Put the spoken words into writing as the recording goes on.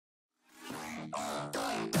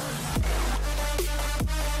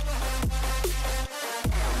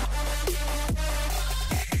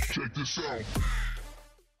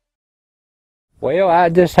Well, I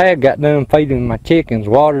just got done feeding my chickens,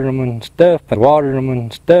 watering them and stuff, and watering them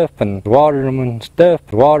and stuff, and watering them and stuff,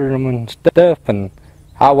 and watering them and stuff, and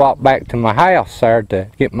I walked back to my house there to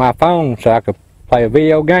get my phone so I could play a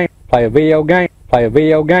video game, play a video game, play a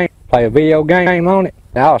video game, play a video game on it.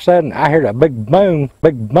 And all of a sudden, I heard a big boom,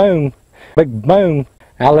 big boom, big boom.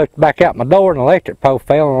 I looked back out my door and the electric pole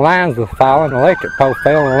fell and the lines was falling, the electric pole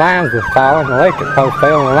fell and the lines was falling, the electric pole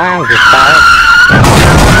fell and the lines was falling.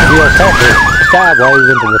 Sideways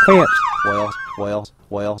into the fence.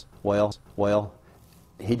 Well,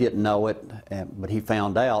 he didn't know it, but he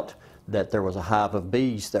found out that there was a hive of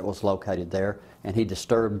bees that was located there, and he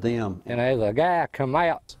disturbed them. And there's a guy come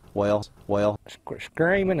out.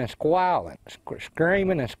 Screaming and squalling,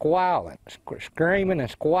 screaming and squalling, screaming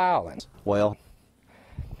and squalling. Well.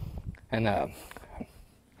 And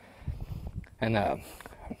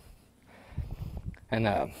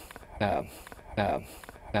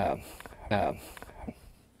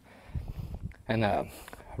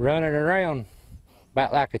running around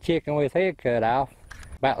about like a chicken with head cut off,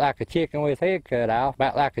 about like a chicken with head cut off,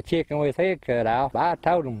 about like a chicken with head cut off. I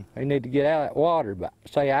told him he need to get out of that water, but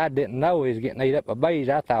say I didn't know he was getting eaten up by bees.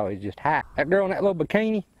 I thought he was just high. That girl in that little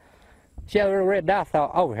bikini, she had a little red dot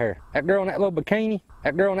thought over her. That girl in that little bikini,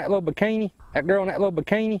 that girl in that little bikini, that girl in that little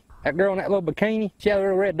bikini, that girl in that little bikini, she had a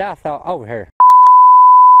little red dot thought over her.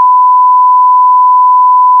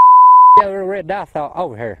 She had a little red dot thought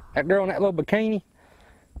over her. That girl in that little bikini,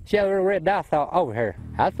 she had a little red dot thought over her.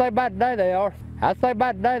 I'd say by today they are. I'd say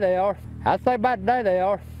by today they are. I'd say by today they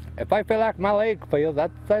are. If they feel like my leg feels,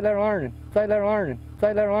 I'd say they're learning. Say they're learning.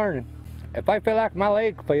 Say they're learning. If they feel like my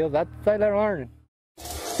leg feels, I'd say they're learning.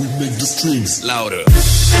 We make the streams louder.